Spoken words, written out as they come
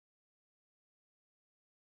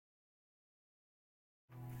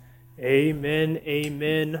Amen,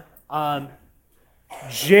 amen.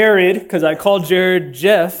 Jared, because I called Jared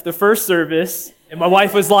Jeff the first service, and my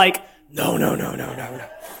wife was like, no.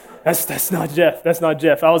 That's not Jeff. That's not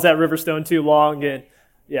Jeff. I was at Riverstone too long, and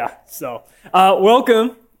yeah, so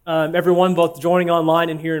welcome. Everyone, both joining online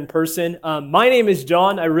and here in person. My name is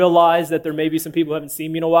John. I realize that there may be some people who haven't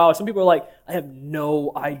seen me in a while. Some people are like, I have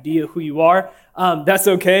no idea who you are. That's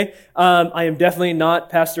okay. I am definitely not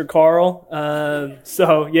Pastor Carl. I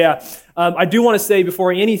do want to say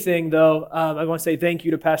before anything, though, I want to say thank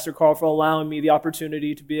you to Pastor Carl for allowing me the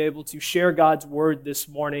opportunity to be able to share God's word this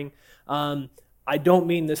morning. I don't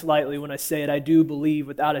mean this lightly when I say it. I do believe,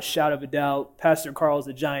 without a shadow of a doubt, Pastor Carl is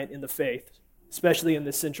a giant in the faith, especially in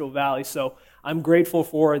the Central Valley. So I'm grateful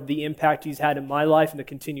for the impact he's had in my life and the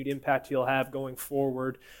continued impact he'll have going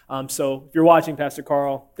forward. So if you're watching, Pastor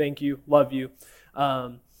Carl, thank you, love you.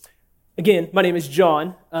 Again, my name is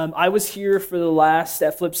John. I was here for the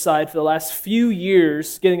last few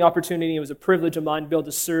years, getting the opportunity. It was a privilege of mine to be able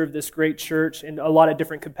to serve this great church in a lot of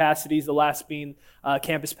different capacities, the last being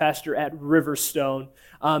campus pastor at Riverstone.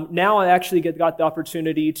 Now I actually got the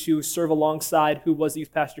opportunity to serve alongside who was the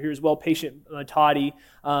youth pastor here as well, Patient Toddy,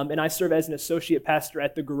 and I serve as an associate pastor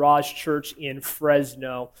at the Garage Church in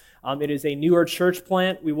Fresno. It is a newer church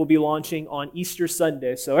plant. We will be launching on Easter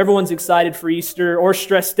Sunday, so everyone's excited for Easter or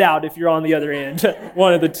stressed out if you're on the other end,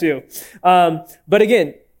 one of the two. But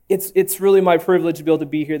again, it's really my privilege to be able to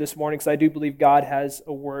be here this morning because I do believe God has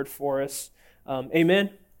a word for us.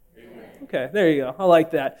 Amen? Okay, there you go. I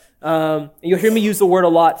like that. And you'll hear me use the word a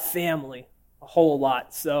lot, family, a whole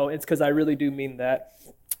lot. So it's because I really do mean that.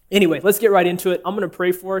 Anyway, let's get right into it. I'm going to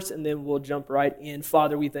pray for us, and then we'll jump right in.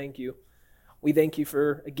 Father, we thank you. We thank you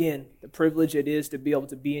for, again, the privilege it is to be able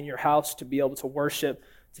to be in your house, to be able to worship,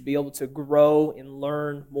 to be able to grow and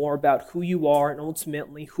learn more about who you are and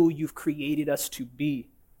ultimately who you've created us to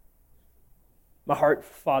be. My heart,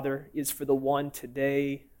 Father, is for the one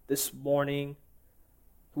today, this morning,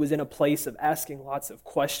 who is in a place of asking lots of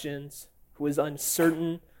questions, who is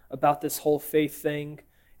uncertain about this whole faith thing,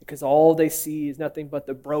 because all they see is nothing but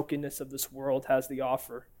the brokenness of this world has to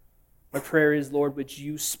offer. My prayer is, Lord, would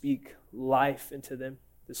you speak life into them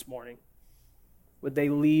this morning? Would they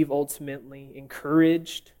leave ultimately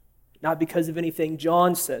encouraged, not because of anything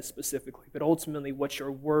John says specifically, but ultimately what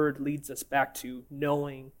your word leads us back to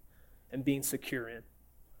knowing and being secure in.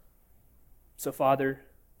 So, Father,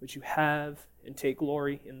 would you have and take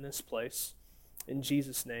glory in this place? In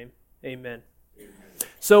Jesus' name, amen.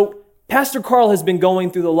 So, Pastor Carl has been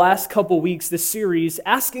going through the last couple weeks, this series,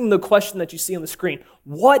 asking the question that you see on the screen,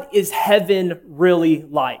 what is heaven really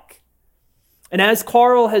like? And as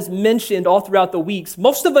Carl has mentioned all throughout the weeks,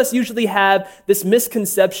 most of us usually have this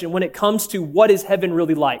misconception when it comes to what is heaven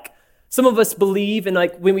really like. Some of us believe in,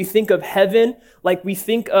 when we think of heaven, we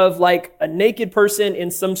think of a naked person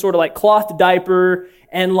in some sort of cloth diaper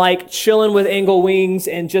and chilling with angle wings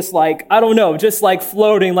and just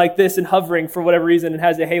floating like this and hovering for whatever reason and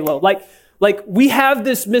has a halo. We have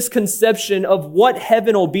this misconception of what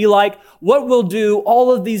heaven will be like, what we'll do,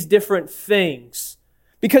 all of these different things.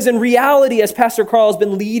 Because in reality, as Pastor Carl has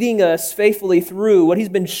been leading us faithfully through, what he's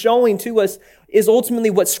been showing to us is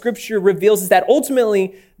ultimately what Scripture reveals is that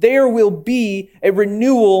ultimately there will be a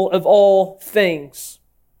renewal of all things.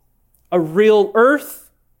 A real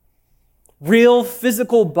earth, real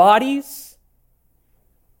physical bodies,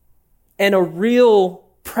 and a real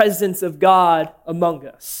presence of God among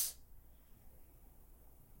us.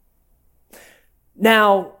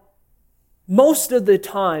 Now, most of the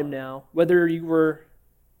time now, whether you were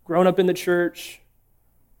grown up in the church,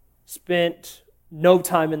 spent no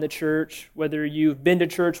time in the church, whether you've been to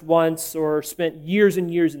church once or spent years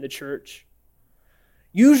and years in the church,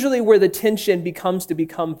 usually where the tension become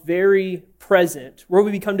very present, where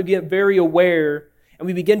we become to get very aware and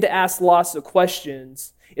we begin to ask lots of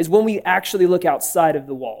questions, is when we actually look outside of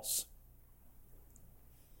the walls.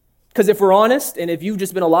 Because if we're honest, and if you've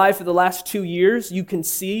just been alive for the last 2 years, you can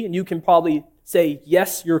see, and you can probably say,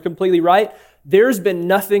 yes, you're completely right, there's been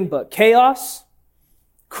nothing but chaos,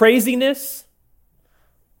 craziness,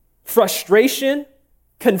 frustration,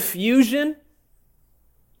 confusion,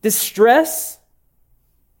 distress.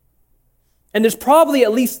 And there's probably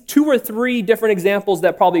at least 2 or 3 different examples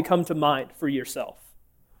that probably come to mind for yourself.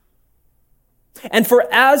 And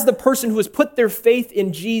as the person who has put their faith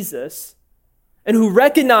in Jesus and who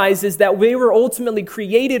recognizes that we were ultimately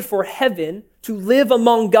created for heaven to live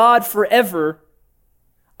among God forever,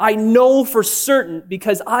 I know for certain,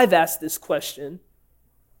 because I've asked this question,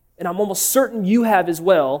 and I'm almost certain you have as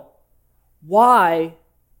well, why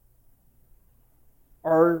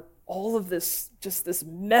are all of this, just this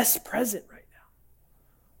mess present right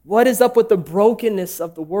now? What is up with the brokenness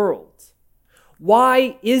of the world?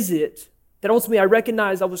 Why is it that ultimately I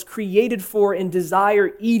recognize I was created for and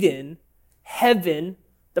desire Eden, heaven,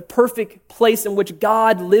 the perfect place in which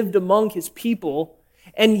God lived among his people,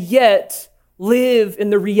 and yet live in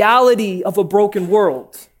the reality of a broken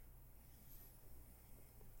world?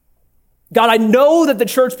 God, I know that the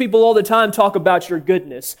church people all the time talk about your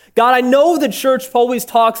goodness. God, I know the church always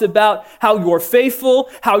talks about how you're faithful,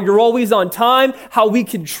 how you're always on time, how we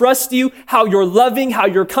can trust you, how you're loving, how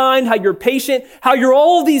you're kind, how you're patient, how you're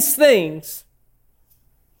all these things.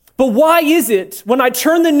 But why is it when I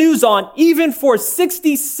turn the news on, even for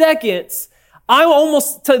 60 seconds, I'm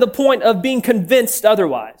almost to the point of being convinced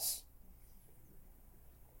otherwise?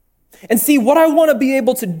 And see, what I want to be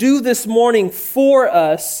able to do this morning for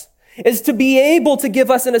us is to be able to give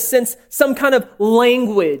us, in a sense, some kind of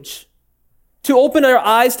language to open our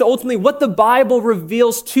eyes to ultimately what the Bible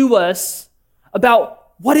reveals to us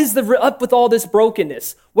about what is up with all this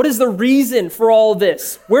brokenness. What is the reason for all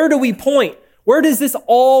this? Where do we point? Where does this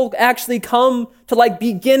all actually come to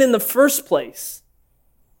begin in the first place?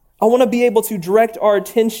 I want to be able to direct our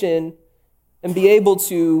attention and be able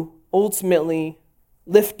to ultimately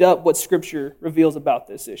lift up what Scripture reveals about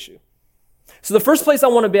this issue. So the first place I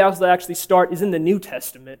want to be able to actually start is in the New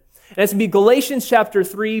Testament. And it's going to be Galatians chapter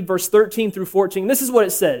 3, verse 13 through 14. This is what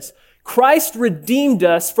it says. Christ redeemed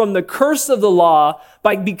us from the curse of the law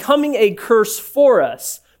by becoming a curse for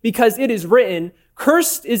us, because it is written,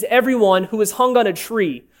 cursed is everyone who is hung on a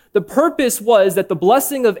tree. The purpose was that the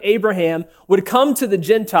blessing of Abraham would come to the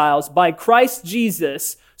Gentiles by Christ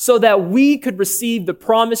Jesus so that we could receive the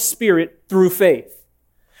promised Spirit through faith.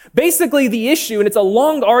 Basically, the issue, and it's a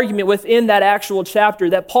long argument within that actual chapter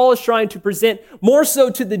that Paul is trying to present more so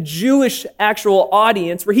to the Jewish actual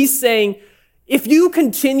audience, where he's saying, if you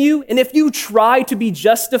continue and if you try to be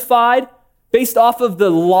justified based off of the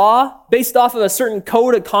law, based off of a certain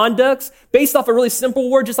code of conducts, based off a really simple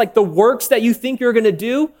word, just like the works that you think you're going to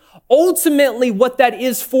do, ultimately what that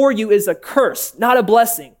is for you is a curse, not a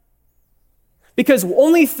blessing. Because the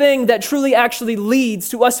only thing that truly actually leads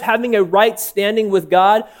to us having a right standing with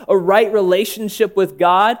God, a right relationship with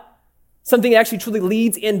God, something that actually truly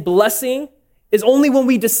leads in blessing, is only when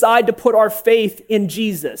we decide to put our faith in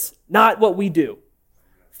Jesus, not what we do.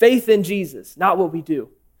 Faith in Jesus, not what we do.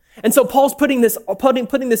 And so Paul's putting this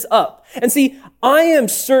up. And see, I am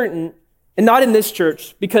certain, and not in this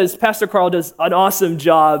church, because Pastor Carl does an awesome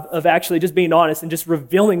job of actually just being honest and just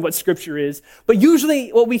revealing what Scripture is. But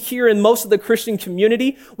usually what we hear in most of the Christian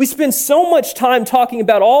community, we spend so much time talking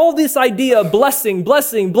about all this idea of blessing,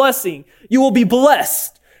 blessing, blessing. You will be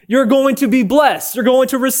blessed. You're going to be blessed. You're going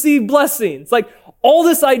to receive blessings. Like all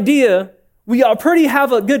this idea, we already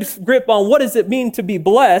have a good grip on what does it mean to be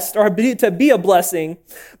blessed or to be a blessing.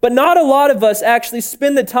 But not a lot of us actually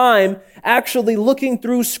spend the time actually looking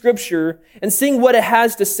through Scripture and seeing what it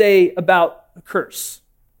has to say about a curse.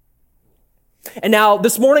 And now,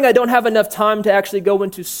 this morning, I don't have enough time to actually go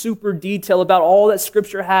into super detail about all that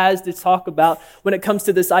Scripture has to talk about when it comes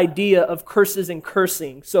to this idea of curses and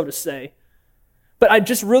cursing, so to say. But I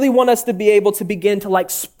just really want us to be able to begin to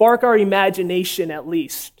spark our imagination at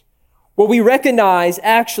least, where we recognize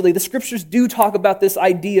actually the Scriptures do talk about this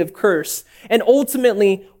idea of curse. And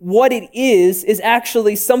ultimately, what it is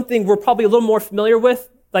actually something we're probably a little more familiar with,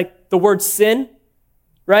 like the word sin,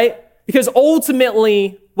 right? Because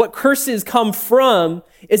ultimately, what curses come from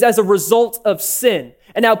is as a result of sin.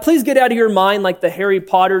 And now please get out of your mind the Harry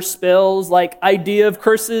Potter spells, idea of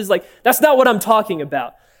curses. That's not what I'm talking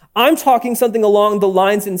about. I'm talking something along the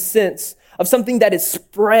lines and sense of something that is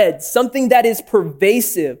spread, something that is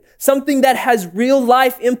pervasive, something that has real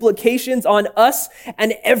life implications on us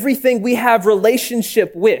and everything we have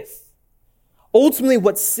relationship with. Ultimately,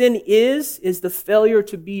 what sin is the failure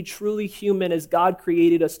to be truly human as God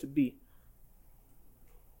created us to be.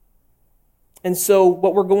 And so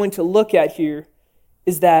what we're going to look at here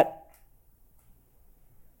is that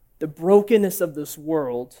the brokenness of this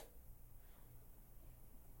world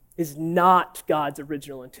is not God's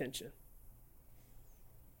original intention.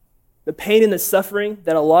 The pain and the suffering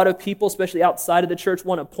that a lot of people, especially outside of the church,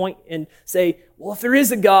 want to point and say, well, if there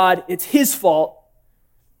is a God, it's his fault.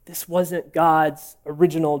 This wasn't God's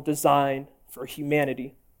original design for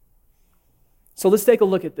humanity. So let's take a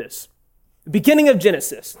look at this. The beginning of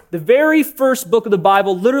Genesis, the very first book of the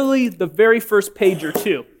Bible, literally the very first page or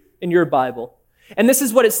two in your Bible. And this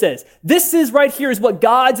is what it says. This is right here is what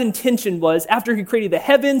God's intention was after he created the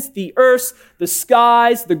heavens, the earth, the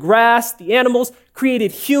skies, the grass, the animals,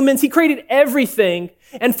 created humans. He created everything.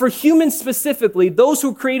 And for humans specifically, those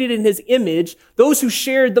who created in his image, those who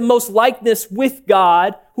shared the most likeness with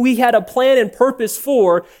God, who who he had a plan and purpose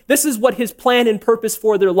for, this is what his plan and purpose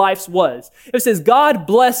for their lives was. It says, God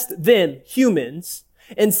blessed them, humans,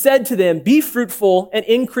 and said to them, be fruitful and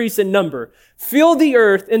increase in number. Fill the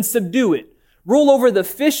earth and subdue it. Rule over the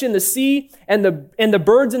fish in the sea and the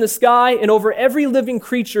birds in the sky and over every living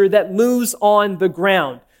creature that moves on the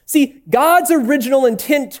ground. See, God's original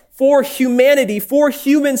intent for humanity, for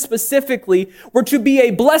humans specifically, were to be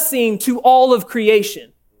a blessing to all of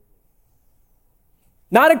creation.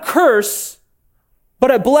 Not a curse,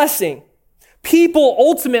 but a blessing. People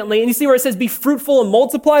ultimately, and you see where it says be fruitful and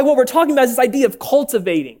multiply, what we're talking about is this idea of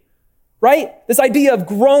cultivating, right? This idea of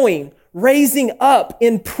growing, raising up,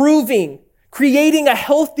 improving, creating a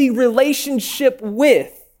healthy relationship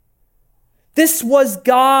with. This was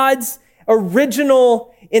God's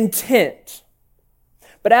original intent.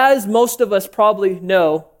 But as most of us probably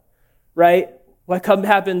know, right, what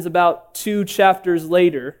happens about 2 chapters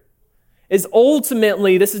later is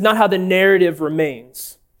ultimately this is not how the narrative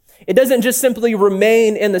remains. It doesn't just simply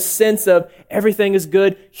remain in the sense of everything is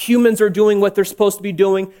good, humans are doing what they're supposed to be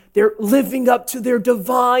doing, they're living up to their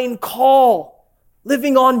divine call.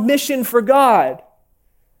 Living on mission for God.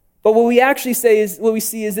 But what we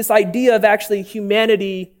see is this idea of actually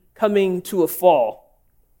humanity coming to a fall.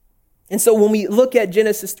 And so when we look at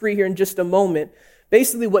Genesis 3 here in just a moment,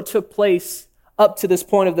 basically what took place up to this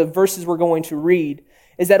point of the verses we're going to read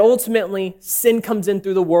is that ultimately sin comes in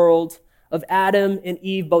through the world of Adam and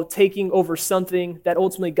Eve both taking over something that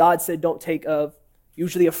ultimately God said don't take of.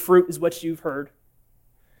 Usually a fruit is what you've heard.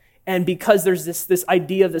 And because there's this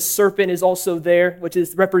idea of the serpent is also there, which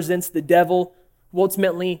represents the devil, who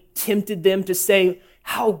ultimately tempted them to say,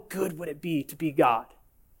 how good would it be to be God?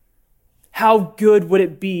 How good would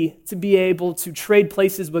it be to be able to trade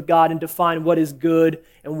places with God and define what is good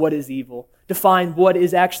and what is evil? Define what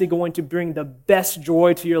is actually going to bring the best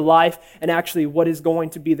joy to your life and actually what is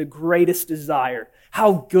going to be the greatest desire.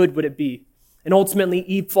 How good would it be? And ultimately,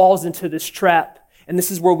 Eve falls into this trap. And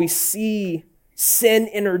this is where we see sin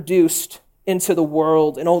introduced into the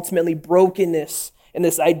world and ultimately brokenness and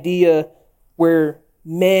this idea where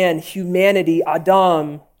man, humanity,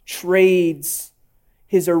 Adam, trades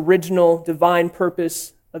his original divine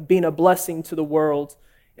purpose of being a blessing to the world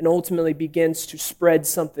and ultimately begins to spread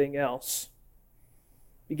something else.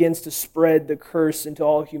 Begins to spread the curse into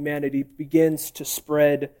all humanity, begins to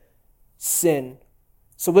spread sin.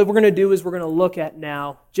 So what we're going to do is we're going to look at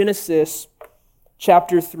now Genesis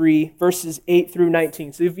chapter 3, verses 8 through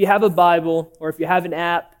 19. So if you have a Bible or if you have an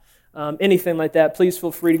app, anything like that, please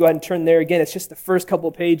feel free to go ahead and turn there. Again, it's just the first couple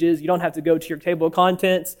of pages. You don't have to go to your table of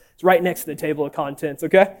contents. It's right next to the table of contents,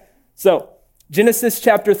 okay? So Genesis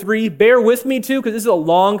chapter 3, bear with me too, because this is a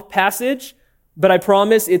long passage, but I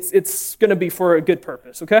promise it's going to be for a good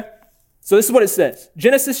purpose, okay? So this is what it says.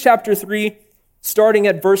 Genesis chapter 3, starting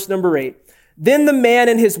at verse number 8. Then the man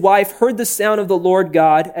and his wife heard the sound of the Lord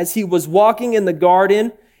God as he was walking in the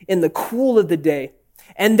garden in the cool of the day.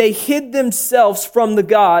 And they hid themselves from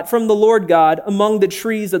the Lord God among the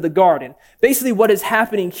trees of the garden. Basically what is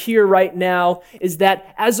happening here right now is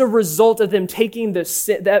that as a result of them taking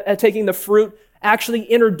the fruit, actually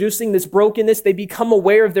introducing this brokenness, they become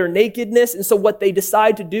aware of their nakedness. And so what they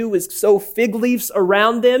decide to do is sow fig leaves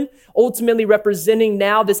around them, ultimately representing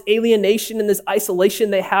now this alienation and this isolation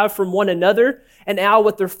they have from one another. And now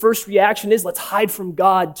what their first reaction is, let's hide from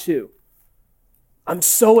God too. I'm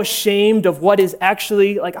so ashamed of what is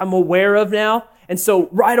actually I'm aware of now. And so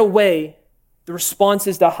right away, the response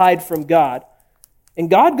is to hide from God. And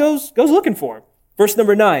God goes looking for him. Verse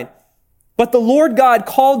number 9. But the Lord God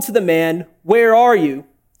called to the man, where are you?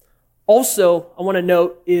 Also, I want to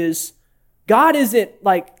note is God isn't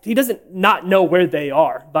he doesn't not know where they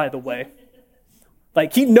are, by the way.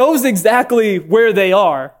 He knows exactly where they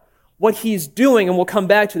are. What he's doing, and we'll come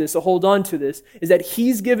back to this, so hold on to this, is that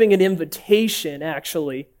he's giving an invitation,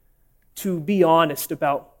 actually, to be honest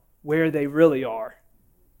about where they really are.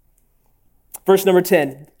 Verse number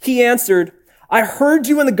 10, he answered, I heard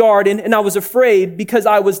you in the garden, and I was afraid because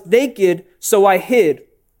I was naked, so I hid.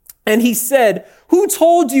 And he said, who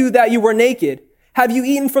told you that you were naked? Have you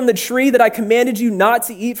eaten from the tree that I commanded you not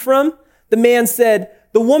to eat from? The man said,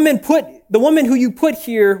 the woman who you put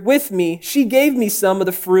here with me, she gave me some of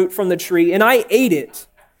the fruit from the tree, and I ate it.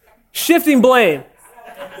 Shifting blame.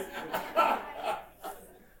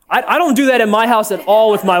 I don't do that in my house at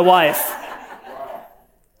all with my wife.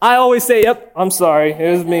 I always say, yep, I'm sorry,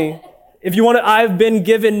 it was me. If you want to,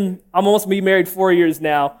 I'm almost be married 4 years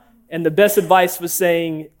now, and the best advice was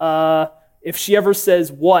saying, if she ever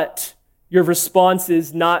says what, your response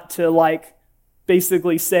is not to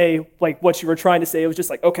basically say what you were trying to say. It was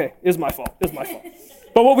just okay, it was my fault.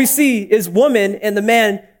 But what we see is woman and the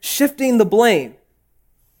man shifting the blame.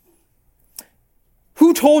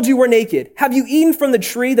 Who told you we're naked? Have you eaten from the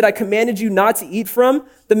tree that I commanded you not to eat from?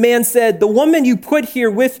 The man said, the woman you put here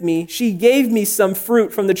with me, she gave me some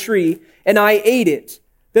fruit from the tree, and I ate it.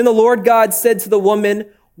 Then the Lord God said to the woman,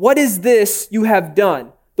 what is this you have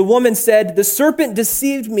done? The woman said, the serpent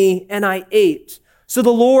deceived me, and I ate. So the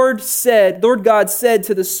Lord God said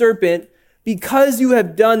to the serpent, because you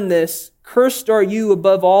have done this, cursed are you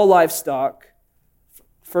above all livestock.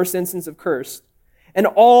 First instance of cursed. And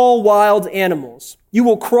all wild animals. You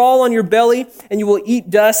will crawl on your belly, and you will eat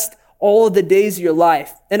dust all of the days of your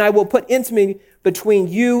life. And I will put enmity between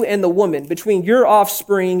you and the woman, between your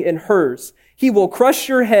offspring and hers. He will crush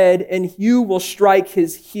your head, and you will strike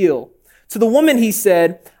his heel. To the woman he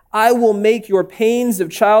said, I will make your pains of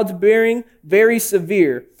childbearing very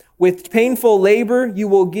severe. With painful labor you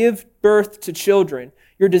will give birth to children.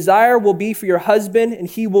 Your desire will be for your husband, and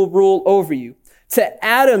he will rule over you. To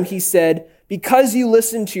Adam he said, because you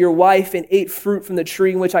listened to your wife and ate fruit from the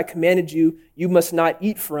tree in which I commanded you, you must not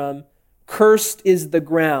eat from. Cursed is the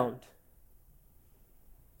ground.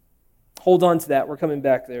 Hold on to that. We're coming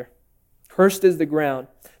back there. Cursed is the ground.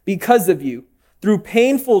 Because of you, through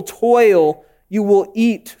painful toil, you will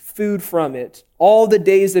eat food from it all the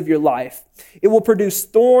days of your life. It will produce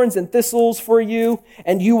thorns and thistles for you,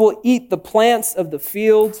 and you will eat the plants of the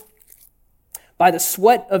field. By the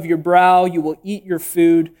sweat of your brow you will eat your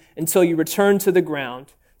food until you return to the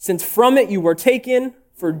ground, since from it you were taken,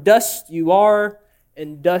 for dust you are,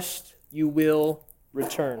 and dust you will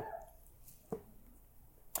return.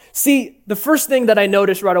 See, the first thing that I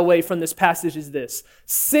noticed right away from this passage is this.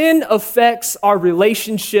 Sin affects our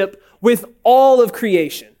relationship with all of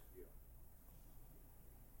creation.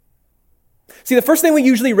 See, the first thing we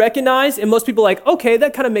usually recognize, and most people are like, okay,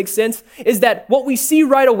 that kind of makes sense, is that what we see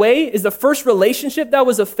right away is the first relationship that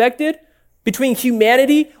was affected between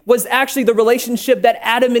humanity was actually the relationship that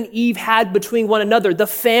Adam and Eve had between one another, the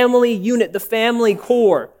family unit, the family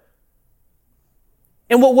core.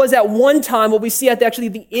 And what was at one time, what we see at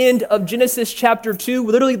the end of Genesis chapter 2,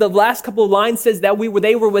 literally the last couple of lines says that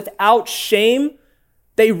they were without shame.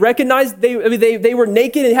 They recognized they were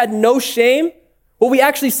naked and had no shame. What we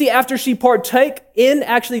actually see after she partook in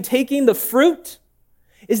actually taking the fruit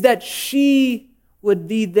is that she would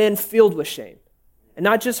be then filled with shame. And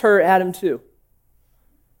not just her, Adam too.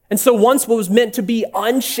 And so once what was meant to be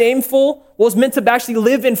unshameful, what was meant to actually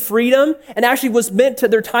live in freedom, and actually was meant to,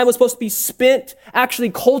 their time was supposed to be spent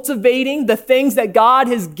actually cultivating the things that God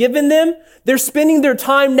has given them, they're spending their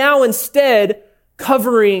time now instead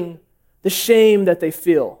covering the shame that they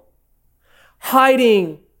feel,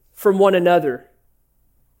 hiding from one another,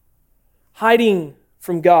 hiding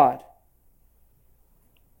from God.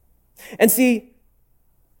 And see,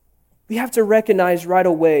 we have to recognize right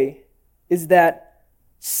away is that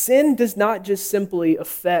sin does not just simply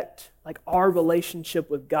affect our relationship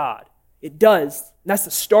with God. It does. And that's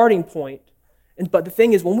the starting point. But the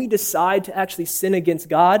thing is, when we decide to actually sin against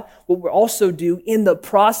God, what we also do in the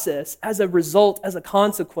process, as a result, as a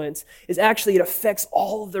consequence, is actually it affects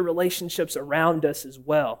all of the relationships around us as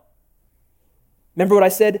well. Remember what I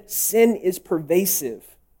said? Sin is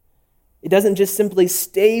pervasive. It doesn't just simply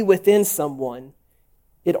stay within someone.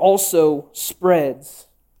 It also spreads.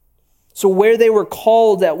 So where they were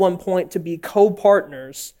called at one point to be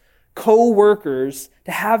co-partners, co-workers,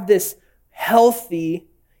 to have this healthy,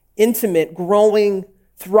 intimate, growing,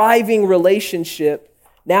 thriving relationship,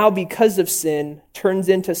 now because of sin, turns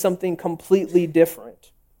into something completely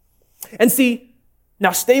different. And see,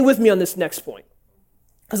 now stay with me on this next point.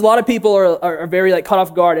 Because a lot of people are very caught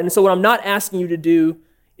off guard. And so what I'm not asking you to do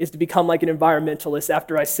is to become like an environmentalist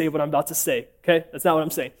after I say what I'm about to say. Okay? That's not what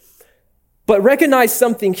I'm saying. But recognize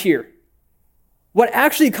something here. What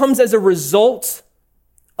actually comes as a result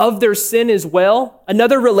of their sin as well,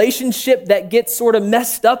 another relationship that gets sort of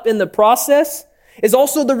messed up in the process, is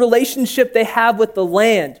also the relationship they have with the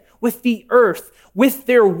land, with the earth, with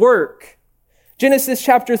their work. Genesis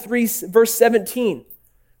chapter 3, verse 17.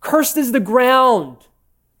 Cursed is the ground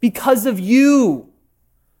because of you.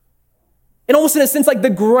 And almost in a sense, the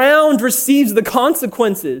ground receives the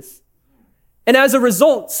consequences. And as a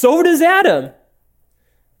result, so does Adam.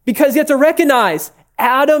 Because you have to recognize,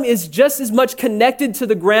 Adam is just as much connected to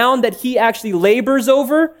the ground that he actually labors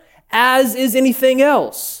over as is anything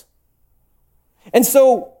else. And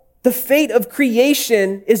so the fate of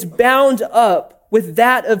creation is bound up with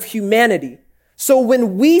that of humanity. So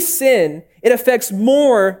when we sin, it affects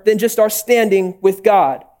more than just our standing with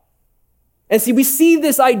God. And see, we see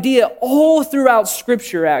this idea all throughout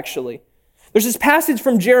Scripture, actually. There's this passage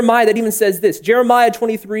from Jeremiah that even says this. Jeremiah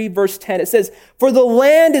 23, verse 10. It says, "For the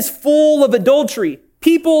land is full of adultery.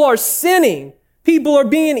 People are sinning. People are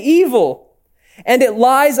being evil. And it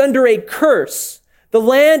lies under a curse. The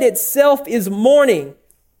land itself is mourning.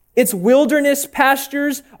 Its wilderness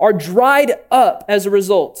pastures are dried up as a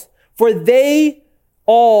result. For they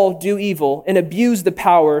all do evil and abuse the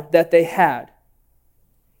power that they had."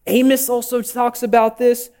 Amos also talks about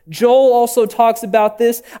this. Joel also talks about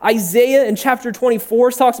this. Isaiah in chapter 24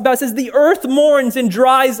 talks about it. It says, "The earth mourns and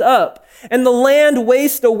dries up, and the land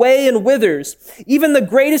wastes away and withers. Even the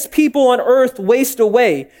greatest people on earth waste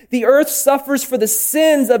away. The earth suffers for the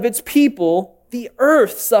sins of its people. The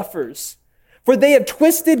earth suffers. For they have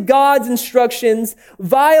twisted God's instructions,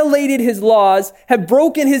 violated his laws, have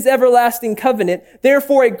broken his everlasting covenant.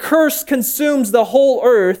 Therefore, a curse consumes the whole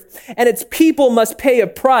earth, and its people must pay a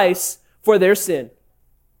price for their sin."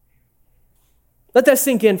 Let that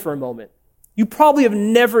sink in for a moment. You probably have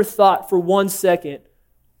never thought for 1 second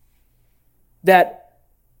that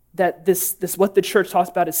this what the church talks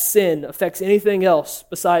about as sin affects anything else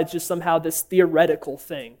besides just somehow this theoretical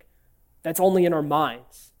thing that's only in our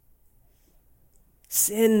minds.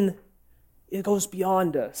 Sin, it goes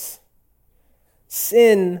beyond us.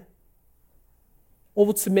 Sin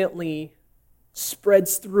ultimately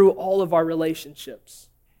spreads through all of our relationships.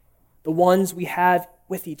 The ones we have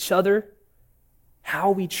with each other,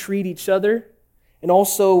 how we treat each other, and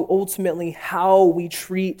also ultimately how we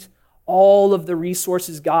treat all of the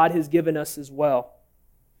resources God has given us as well.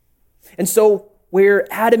 And so where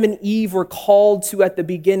Adam and Eve were called to at the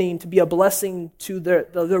beginning to be a blessing to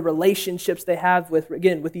the relationships they have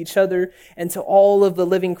with each other and to all of the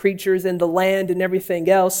living creatures and the land and everything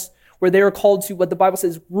else, where they were called to what the Bible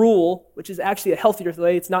says rule, which is actually a healthier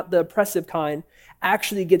way, it's not the oppressive kind,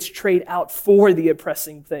 actually gets traded out for the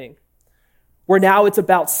oppressing thing. Where now it's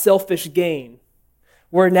about selfish gain.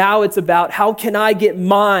 Where now it's about how can I get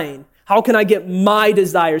mine? How can I get my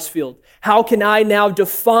desires filled? How can I now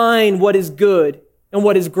define what is good and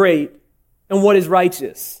what is great and what is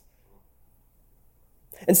righteous?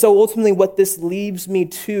 And so ultimately what this leaves me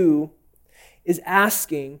to is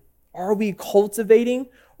asking, are we cultivating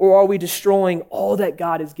or are we destroying all that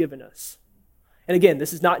God has given us? And again,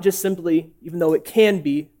 this is not just simply, even though it can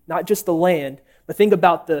be, not just the land, but think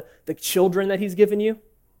about the children that he's given you.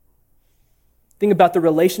 Think about the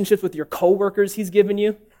relationships with your coworkers he's given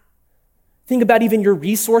you. Think about even your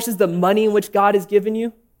resources, the money in which God has given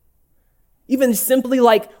you. Even simply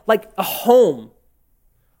like a home.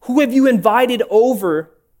 Who have you invited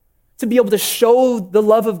over to be able to show the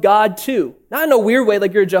love of God to? Not in a weird way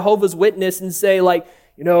like you're a Jehovah's Witness and say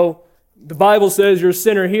the Bible says you're a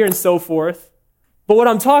sinner here and so forth. But what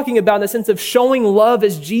I'm talking about in the sense of showing love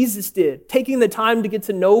as Jesus did, taking the time to get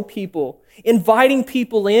to know people, inviting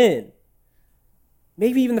people in.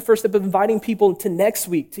 Maybe even the first step of inviting people to next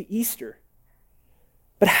week, to Easter.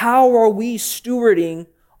 But how are we stewarding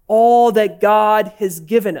all that God has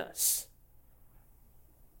given us?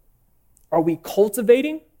 Are we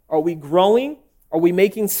cultivating? Are we growing? Are we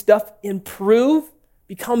making stuff improve,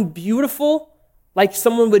 become beautiful, like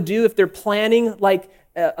someone would do if they're planting like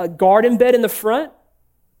a garden bed in the front?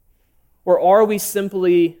 Or are we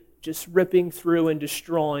simply just ripping through and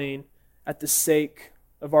destroying at the sake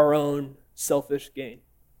of our own selfish gain?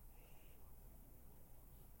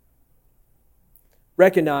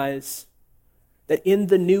 Recognize that in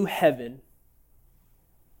the new heaven,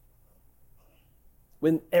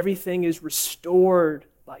 when everything is restored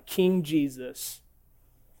by King Jesus,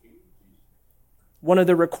 one of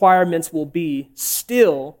the requirements will be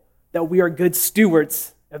still that we are good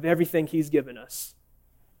stewards of everything he's given us.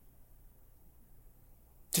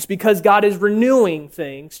 Just because God is renewing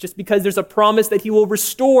things, just because there's a promise that he will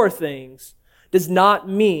restore things, does not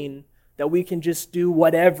mean that we can just do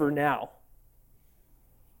whatever now.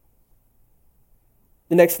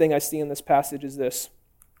 The next thing I see in this passage is this.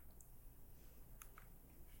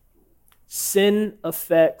 Sin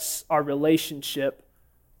affects our relationship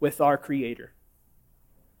with our Creator.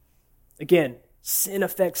 Again, sin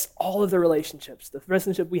affects all of the relationships. The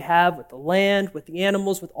relationship we have with the land, with the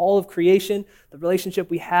animals, with all of creation, the relationship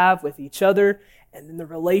we have with each other, and then the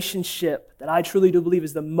relationship that I truly do believe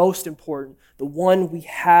is the most important, the one we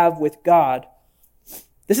have with God.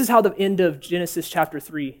 This is how the end of Genesis chapter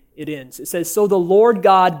 3, it ends. It says, "So the Lord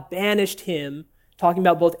God banished him," talking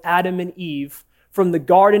about both Adam and Eve, "from the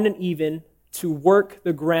Garden of Eden to work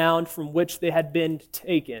the ground from which they had been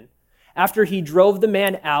taken. After he drove the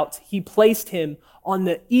man out, he placed him on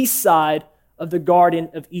the east side of the Garden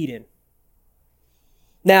of Eden."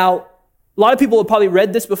 Now, a lot of people have probably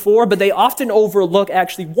read this before, but they often overlook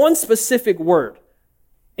actually one specific word.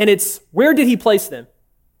 And it's, where did he place them?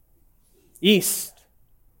 East.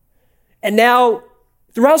 And now,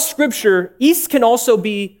 throughout Scripture, east can also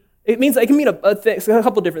be, it can mean a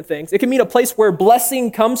couple different things. It can mean a place where blessing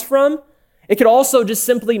comes from. It could also just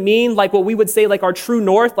simply mean like what we would say like our true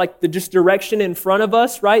north, like the just direction in front of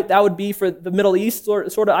us, right? That would be for the Middle East sort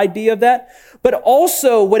of idea of that. But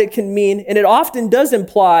also what it can mean, and it often does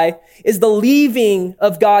imply, is the leaving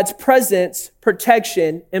of God's presence,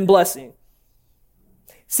 protection, and blessing.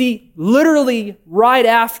 See, literally right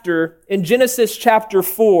after, in Genesis chapter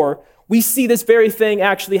 4, we see this very thing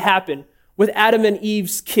actually happen with Adam and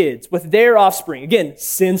Eve's kids, with their offspring. Again,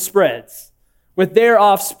 sin spreads. With their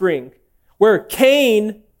offspring, where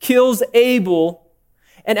Cain kills Abel,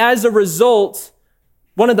 and as a result,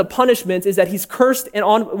 one of the punishments is that he's cursed, and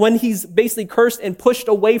when he's basically cursed and pushed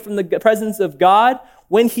away from the presence of God,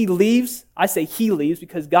 when he leaves, I say he leaves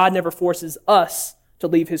because God never forces us to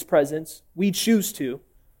leave his presence. We choose to.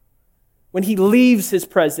 When he leaves his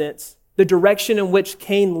presence, the direction in which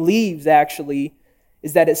Cain leaves actually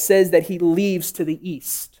is that it says that he leaves to the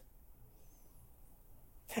east.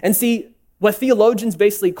 And see, what theologians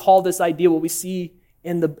basically call this idea, what we see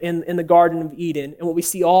in the Garden of Eden, and what we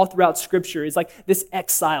see all throughout Scripture, is like this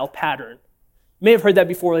exile pattern. You may have heard that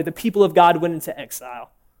before, like the people of God went into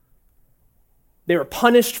exile. They were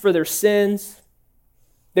punished for their sins.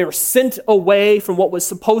 They were sent away from what was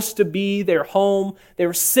supposed to be their home. They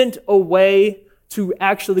were sent away to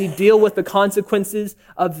actually deal with the consequences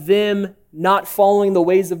of them not following the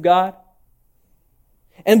ways of God.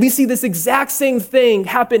 And we see this exact same thing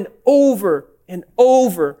happen over and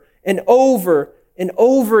over and over and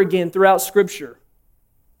over again throughout Scripture,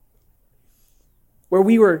 where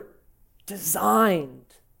we were designed,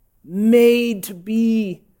 made to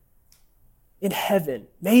be in heaven,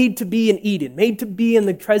 made to be in Eden, made to be in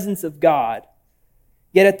the presence of God.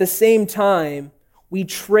 Yet at the same time, we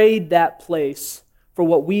trade that place for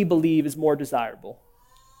what we believe is more desirable.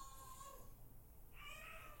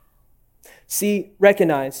 See,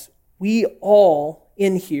 recognize, we all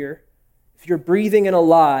in here, if you're breathing and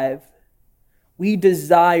alive, we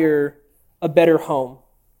desire a better home.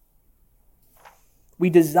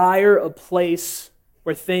 We desire a place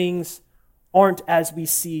where things aren't as we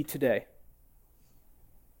see today.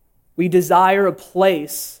 We desire a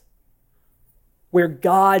place where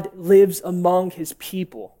God lives among his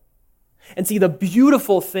people. And see, the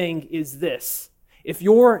beautiful thing is this. If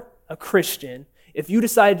you're a Christian, if you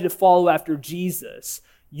decided to follow after Jesus,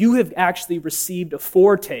 you have actually received a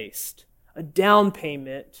foretaste, a down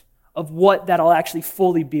payment of what that'll actually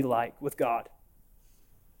fully be like with God.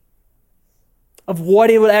 Of what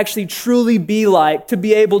it would actually truly be like to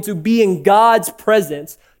be able to be in God's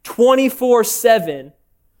presence 24/7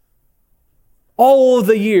 all of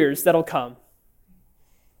the years that'll come.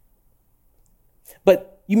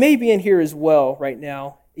 But you may be in here as well right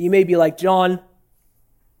now. You may be like, John,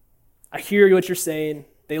 I hear what you're saying.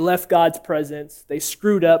 They left God's presence. They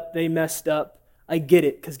screwed up. They messed up. I get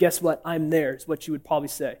it, because guess what? I'm there, is what you would probably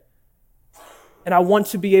say. And I want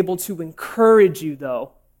to be able to encourage you,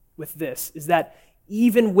 though, with this, is that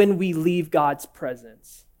even when we leave God's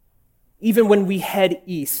presence, even when we head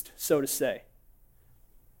east, so to say,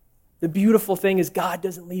 the beautiful thing is God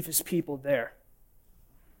doesn't leave his people there.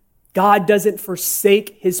 God doesn't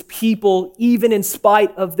forsake his people even in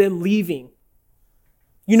spite of them leaving.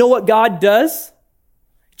 You know what God does?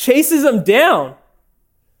 Chases them down.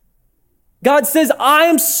 God says, I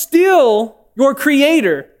am still your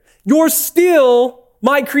creator. You're still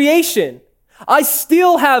my creation. I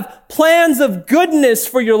still have plans of goodness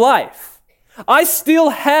for your life. I still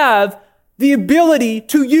have the ability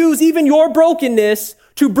to use even your brokenness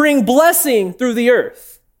to bring blessing through the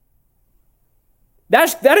earth.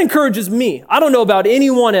 That encourages me. I don't know about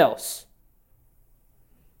anyone else.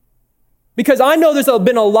 Because I know there's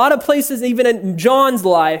been a lot of places, even in John's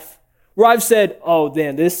life, where I've said, oh,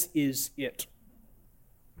 man, this is it.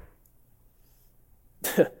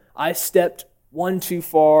 I stepped one too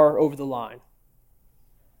far over the line.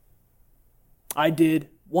 I did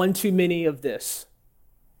one too many of this.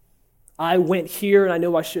 I went here and I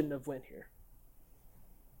know I shouldn't have went here.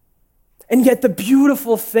 And yet the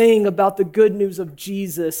beautiful thing about the good news of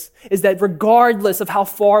Jesus is that regardless of how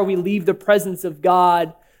far we leave the presence of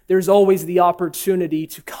God, there's always the opportunity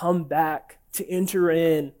to come back, to enter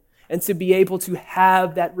in, and to be able to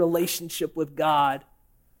have that relationship with God.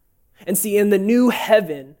 And see, in the new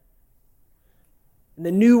heaven, in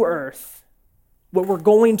the new earth, what we're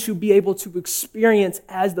going to be able to experience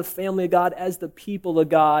as the family of God, as the people of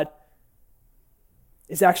God,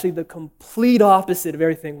 is actually the complete opposite of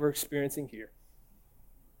everything we're experiencing here.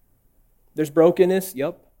 There's brokenness,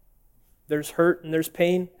 yep. There's hurt and there's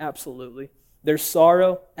pain? Absolutely. There's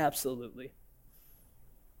sorrow? Absolutely.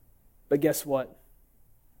 But guess what?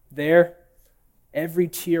 There, every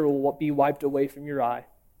tear will be wiped away from your eye.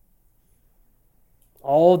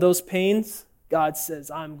 All those pains, God says,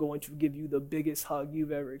 I'm going to give you the biggest hug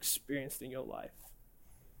you've ever experienced in your life.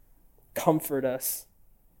 Comfort us.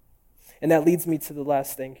 And that leads me to the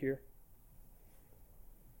last thing here.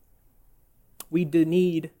 We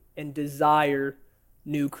need and desire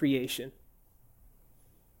new creation.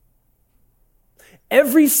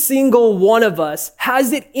 Every single one of us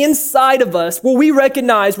has it inside of us where we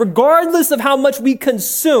recognize, regardless of how much we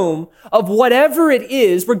consume of whatever it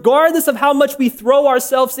is, regardless of how much we throw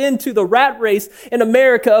ourselves into the rat race in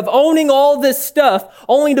America of owning all this stuff,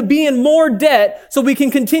 only to be in more debt so we can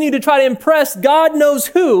continue to try to impress God knows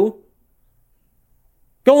who,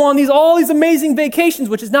 go on all these amazing vacations,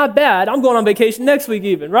 which is not bad. I'm going on vacation next week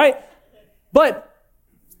even, right? But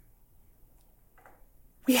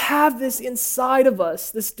we have this inside of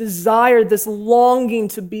us, this desire, this longing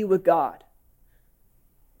to be with God.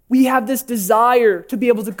 We have this desire to be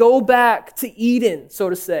able to go back to Eden,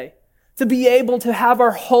 so to say, to be able to have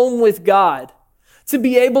our home with God, to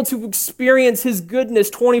be able to experience His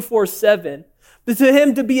goodness 24/7, but to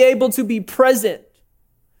Him to be able to be present.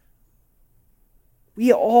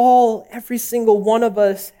 We all, every single one of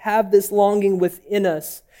us, have this longing within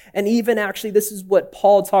us. And even actually, this is what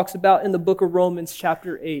Paul talks about in the book of Romans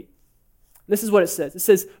chapter 8. This is what it says. It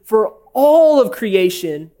says, for all of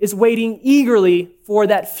creation is waiting eagerly for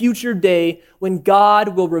that future day when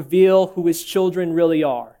God will reveal who His children really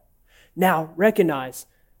are. Now, recognize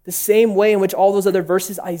the same way in which all those other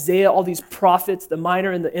verses, Isaiah, all these prophets, the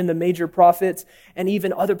minor and the major prophets, and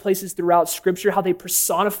even other places throughout Scripture, how they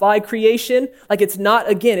personify creation. Like it's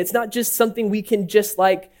not just something we can just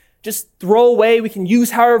throw away, we can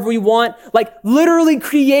use however we want. Like literally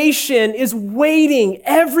creation is waiting,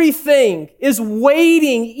 everything is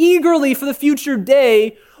waiting eagerly for the future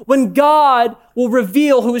day when God will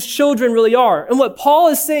reveal who His children really are. And what Paul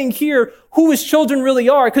is saying here, who His children really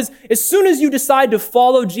are, because as soon as you decide to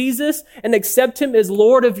follow Jesus and accept Him as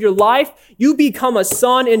Lord of your life, you become a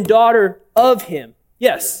son and daughter of Him.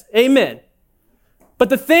 Yes, amen. But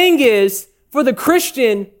the thing is, for the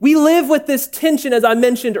Christian, we live with this tension, as I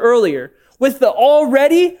mentioned earlier, with the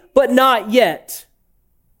already, but not yet.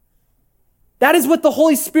 That is what the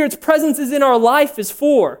Holy Spirit's presence is in our life is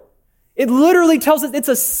for. It literally tells us it's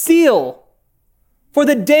a seal for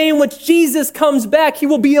the day in which Jesus comes back. He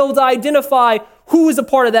will be able to identify who is a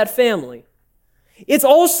part of that family. It's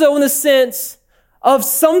also in the sense of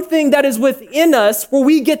something that is within us where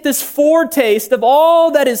we get this foretaste of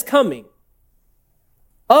all that is coming,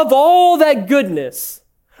 of all that goodness,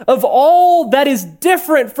 of all that is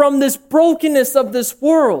different from this brokenness of this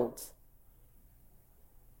world.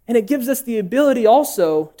 And it gives us the ability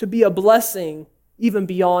also to be a blessing even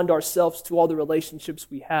beyond ourselves to all the relationships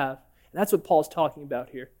we have. And that's what Paul's talking about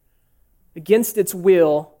here. Against its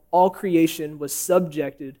will, all creation was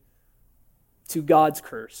subjected to God's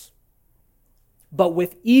curse. But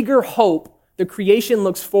with eager hope, the creation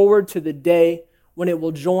looks forward to the day when it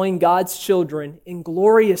will join God's children in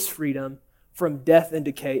glorious freedom from death and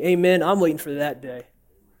decay. Amen. I'm waiting for that day.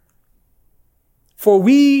 For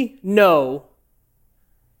we know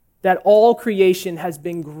that all creation has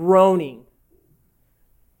been groaning.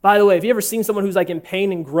 By the way, have you ever seen someone who's like in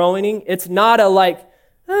pain and groaning? It's not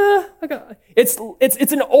it's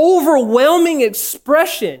an overwhelming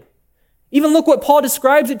expression. Even look what Paul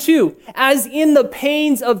describes it to, as in the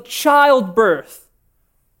pains of childbirth,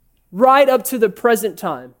 right up to the present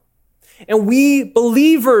time. And we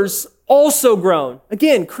believers also groan.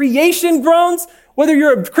 Again, creation groans. Whether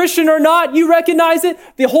you're a Christian or not, you recognize it.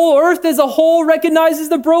 The whole earth as a whole recognizes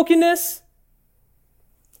the brokenness.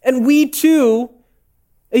 And we too,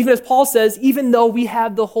 even as Paul says, even though we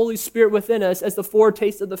have the Holy Spirit within us as the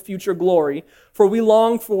foretaste of the future glory, for we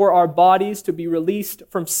long for our bodies to be released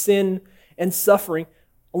from sin and suffering.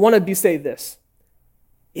 I want to say this.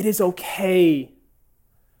 It is okay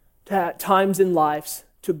to at times in lives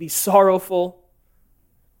to be sorrowful,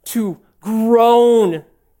 to groan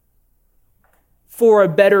for a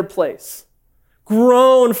better place,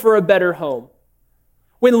 groan for a better home.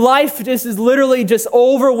 When life just is literally just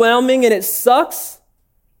overwhelming and it sucks,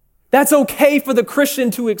 that's okay for the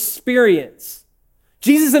Christian to experience.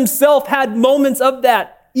 Jesus himself had moments of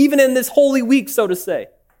that, even in this Holy Week, so to say.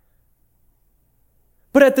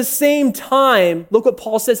 But at the same time, look what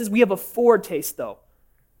Paul says is we have a foretaste, though.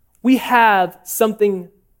 We have something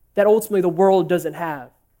that ultimately the world doesn't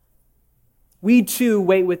have. We too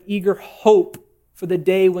wait with eager hope for the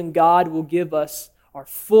day when God will give us our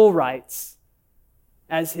full rights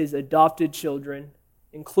as his adopted children,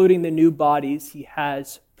 including the new bodies he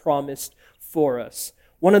has promised for us.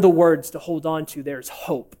 One of the words to hold on to there is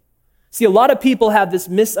hope. See, a lot of people have this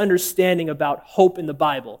misunderstanding about hope in the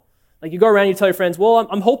Bible. Like you go around and you tell your friends, well,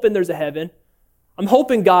 I'm hoping there's a heaven. I'm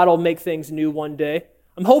hoping God will make things new one day.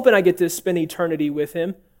 I'm hoping I get to spend eternity with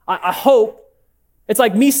him. I hope. It's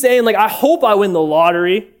like me saying, like, I hope I win the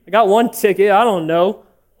lottery. I got one ticket. I don't know.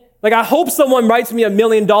 Like, I hope someone writes me $1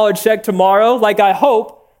 million check tomorrow. Like, I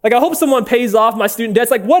hope someone pays off my student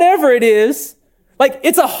debts. Like, whatever it is. Like,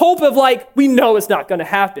 it's a hope of, like, we know it's not going to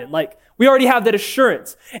happen. Like, we already have that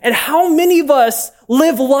assurance. And how many of us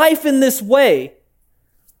live life in this way?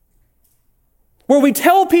 Where we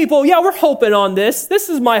tell people, yeah, we're hoping on this. This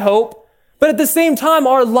is my hope. But at the same time,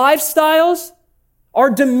 our lifestyles, our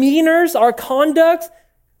demeanors, our conduct,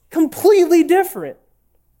 completely different.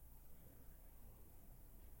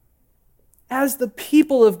 As the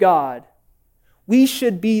people of God, we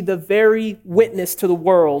should be the very witness to the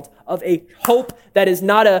world of a hope that is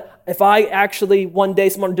not if I actually one day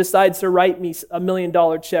someone decides to write me $1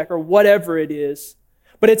 million check or whatever it is,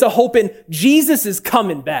 but it's a hope in Jesus is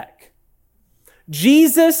coming back.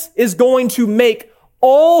 Jesus is going to make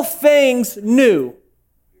all things new.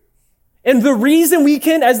 And the reason we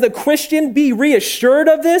can, as the Christian, be reassured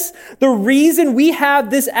of this, the reason we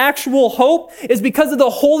have this actual hope is because of the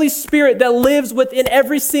Holy Spirit that lives within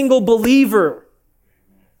every single believer.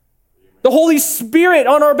 The Holy Spirit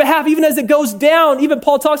on our behalf, even as it goes down, even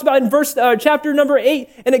Paul talks about in chapter number 8,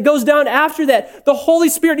 and it goes down after that. The Holy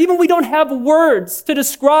Spirit, even we don't have words to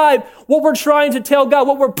describe what we're trying to tell God,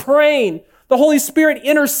 what we're praying. The Holy Spirit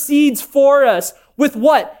intercedes for us with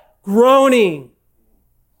what? Groaning.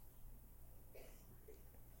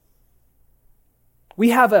 We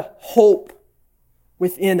have a hope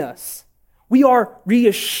within us. We are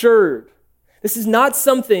reassured. This is not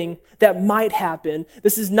something that might happen.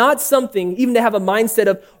 This is not something even to have a mindset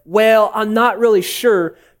of, well, I'm not really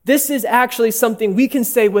sure. This is actually something we can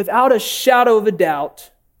say without a shadow of a doubt,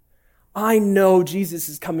 I know Jesus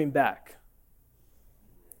is coming back.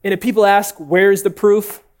 And if people ask, where's the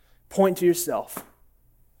proof? Point to yourself.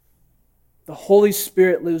 The Holy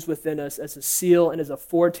Spirit lives within us as a seal and as a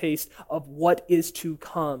foretaste of what is to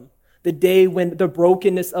come. The day when the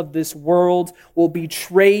brokenness of this world will be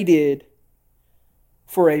traded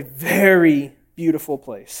for a very beautiful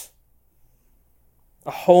place.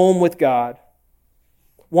 A home with God.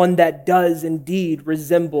 One that does indeed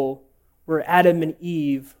resemble where Adam and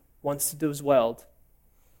Eve once dwelled.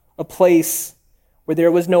 A place where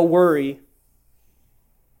there was no worry,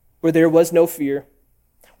 where there was no fear,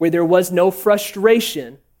 where there was no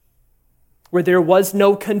frustration, where there was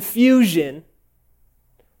no confusion,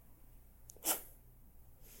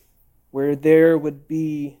 where there would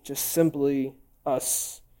be just simply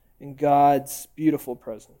us in God's beautiful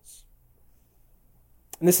presence.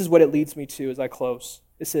 And this is what it leads me to as I close.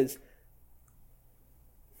 It says,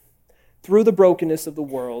 through the brokenness of the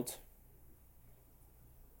world,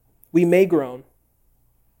 we may groan,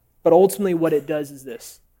 but ultimately what it does is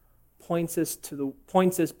this. Points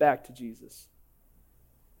us back to Jesus.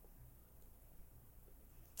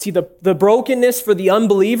 See, the brokenness for the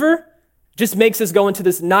unbeliever just makes us go into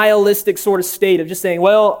this nihilistic sort of state of just saying,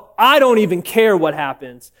 well, I don't even care what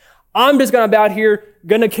happens. I'm just going to be out here,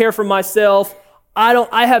 going to care for myself.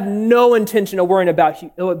 I have no intention of worrying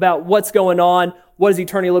about what's going on, what does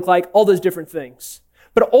eternity look like, all those different things.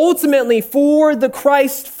 But ultimately, for the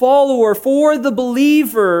Christ follower, for the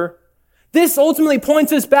believer, this ultimately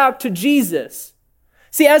points us back to Jesus.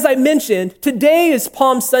 See, as I mentioned, today is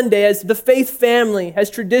Palm Sunday, as the faith family has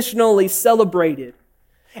traditionally celebrated.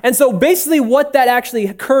 And so basically what that actually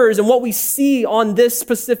occurs and what we see on this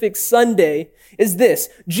specific Sunday is this.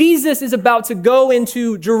 Jesus is about to go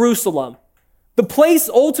into Jerusalem, the place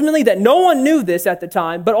ultimately that no one knew this at the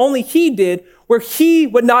time, but only he did, where he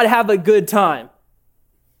would not have a good time.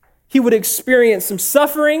 He would experience some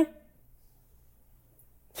suffering.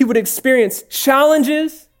 He would experience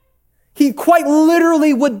challenges. He quite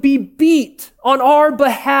literally would be beat on our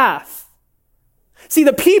behalf. See,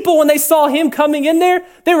 the people, when they saw him coming in there,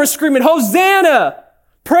 they were screaming, Hosanna!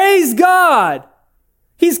 Praise God!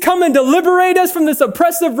 He's coming to liberate us from this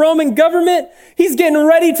oppressive Roman government. He's getting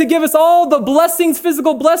ready to give us all the blessings,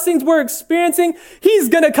 physical blessings we're experiencing. He's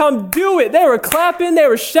going to come do it. They were clapping, they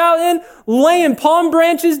were shouting, laying palm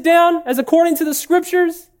branches down, as according to the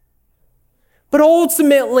scriptures. But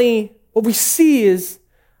ultimately, what we see is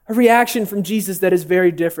a reaction from Jesus that is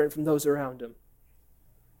very different from those around him.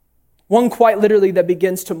 One quite literally that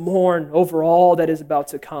begins to mourn over all that is about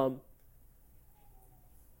to come.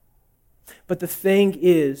 But the thing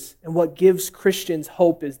is, and what gives Christians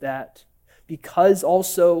hope is that because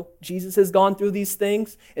also Jesus has gone through these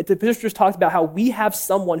things. The scriptures talks about how we have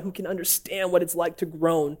someone who can understand what it's like to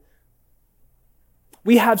groan.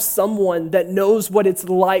 We have someone that knows what it's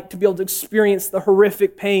like to be able to experience the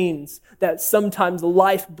horrific pains that sometimes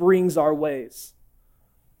life brings our ways.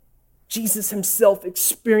 Jesus himself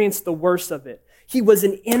experienced the worst of it. He was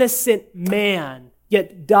an innocent man,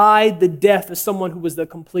 yet died the death of someone who was the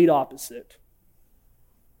complete opposite.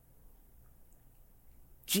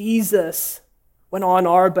 Jesus went on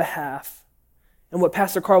our behalf. And what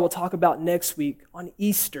Pastor Carl will talk about next week on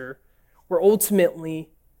Easter, where ultimately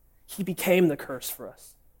he became the curse for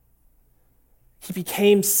us. He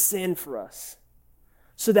became sin for us.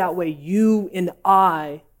 So that way you and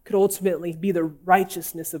I could ultimately be the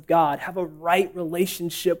righteousness of God, have a right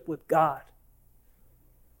relationship with God.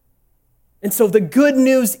 And so the good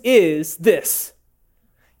news is this.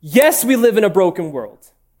 Yes, we live in a broken world.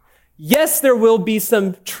 Yes, there will be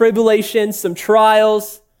some tribulations, some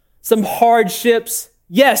trials, some hardships.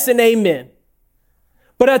 Yes, and amen.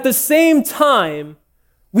 But at the same time,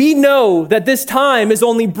 we know that this time is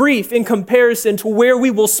only brief in comparison to where we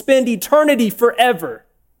will spend eternity forever.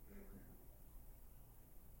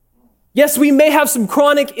 Yes, we may have some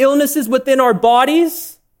chronic illnesses within our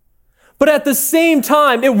bodies, but at the same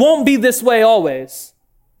time, it won't be this way always.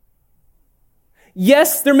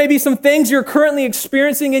 Yes, there may be some things you're currently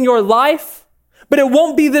experiencing in your life, but it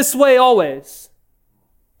won't be this way always.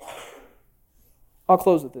 I'll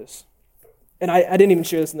close with this. And I didn't even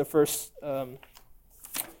share this in the first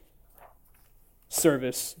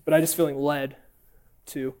service, but I'm just feeling led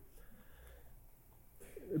to.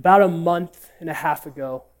 About a month and a half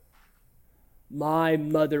ago, my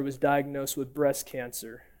mother was diagnosed with breast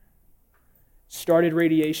cancer. Started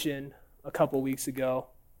radiation a couple weeks ago.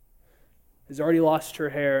 Has already lost her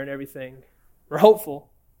hair and everything. We're hopeful.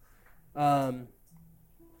 But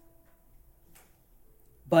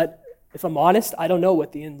if I'm honest, I don't know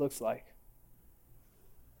what the end looks like.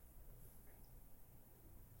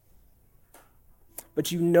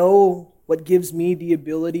 But you know what gives me the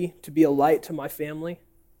ability to be a light to my family?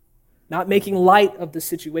 Not making light of the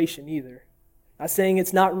situation either. Not saying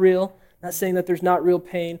it's not real. Not saying that there's not real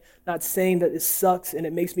pain. Not saying that it sucks and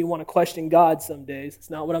it makes me want to question God some days. It's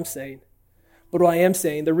not what I'm saying. But what I am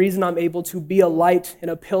saying, the reason I'm able to be a light and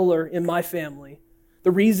a pillar in my family, the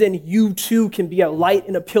reason you too can be a light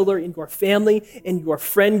and a pillar in your family, in your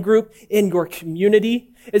friend group, in your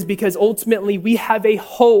community, is because ultimately we have a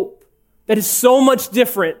hope that is so much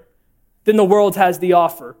different than the world has to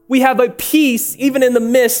offer. We have a peace even in the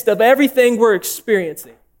midst of everything we're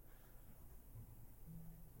experiencing.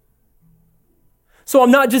 So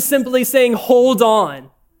I'm not just simply saying hold on.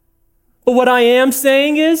 But what I am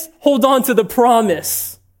saying is hold on to the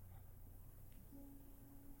promise.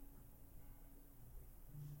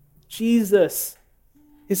 Jesus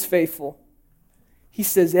is faithful. He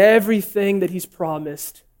says everything that he's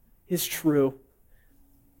promised is true.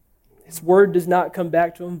 His word does not come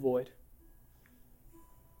back to him void.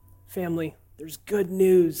 Family, there's good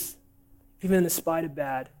news, even in the spite of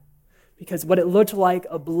bad. Because what it looked like,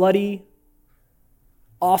 a bloody,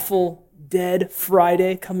 awful, dead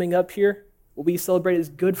Friday coming up here, what we celebrate as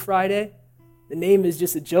Good Friday. The name is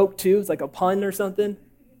just a joke too. It's like a pun or something.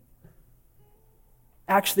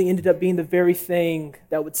 Actually ended up being the very thing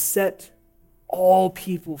that would set all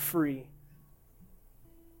people free.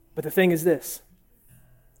 But the thing is this.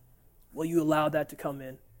 Will you allow that to come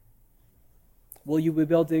in? Will you be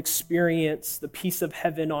able to experience the peace of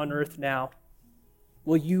heaven on earth now?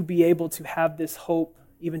 Will you be able to have this hope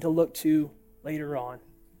even to look to later on?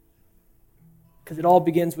 Because it all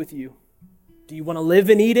begins with you. Do you want to live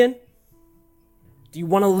in Eden? Do you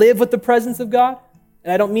want to live with the presence of God?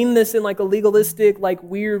 And I don't mean this in like a legalistic, like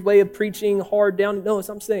weird way of preaching hard down. No, it's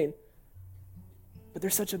what I'm saying. But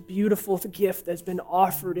there's such a beautiful gift that's been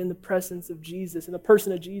offered in the presence of Jesus, in the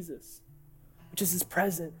person of Jesus, which is his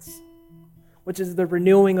presence, which is the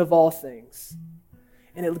renewing of all things.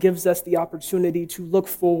 And it gives us the opportunity to look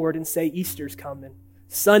forward and say, Easter's coming,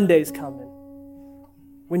 Sunday's coming,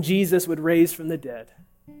 when Jesus would raise from the dead.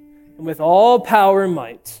 And with all power and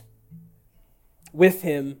might, with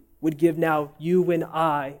him would give now you and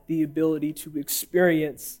I the ability to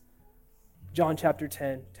experience John chapter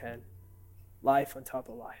 10:10. Life on top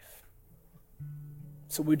of life.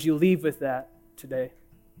 So would you leave with that today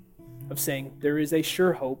of saying there is a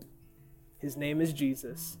sure hope. His name is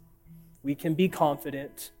Jesus. We can be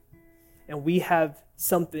confident and we have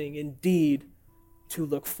something indeed to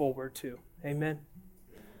look forward to. Amen.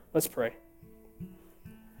 Let's pray.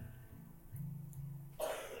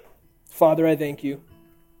 Father, I thank you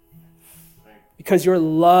because your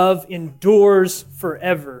love endures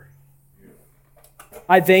forever.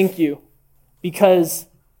 I thank you because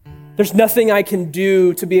there's nothing I can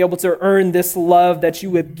do to be able to earn this love that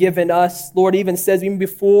you have given us. Lord even says, even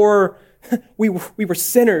before we were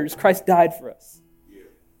sinners, Christ died for us.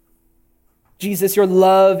 Jesus, your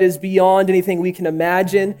love is beyond anything we can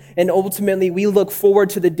imagine, and ultimately we look forward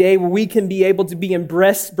to the day where we can be able to be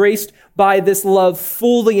embraced by this love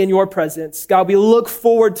fully in your presence. God, we look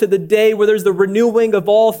forward to the day where there's the renewing of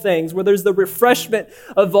all things, where there's the refreshment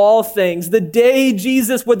of all things. The day,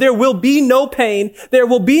 Jesus, where there will be no pain, there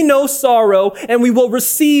will be no sorrow, and we will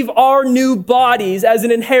receive our new bodies as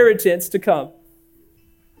an inheritance to come.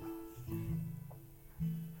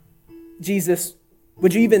 Jesus,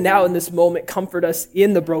 would you even now in this moment comfort us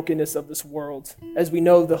in the brokenness of this world, as we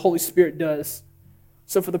know the Holy Spirit does?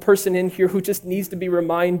 So for the person in here who just needs to be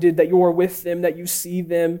reminded that you are with them, that you see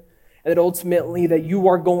them, and that ultimately that you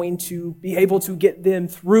are going to be able to get them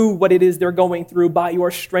through what it is they're going through by your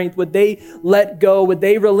strength, would they let go? Would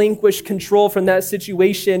they relinquish control from that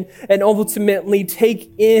situation and ultimately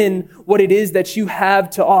take in what it is that you have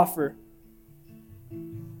to offer?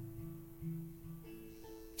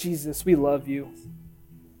 Jesus, we love you.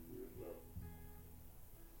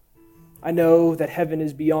 I know that heaven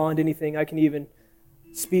is beyond anything I can even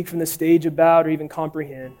speak from the stage about or even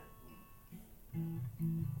comprehend.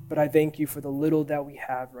 But I thank you for the little that we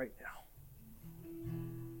have right now.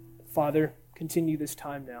 Father, continue this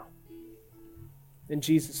time now. In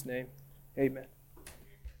Jesus' name, amen.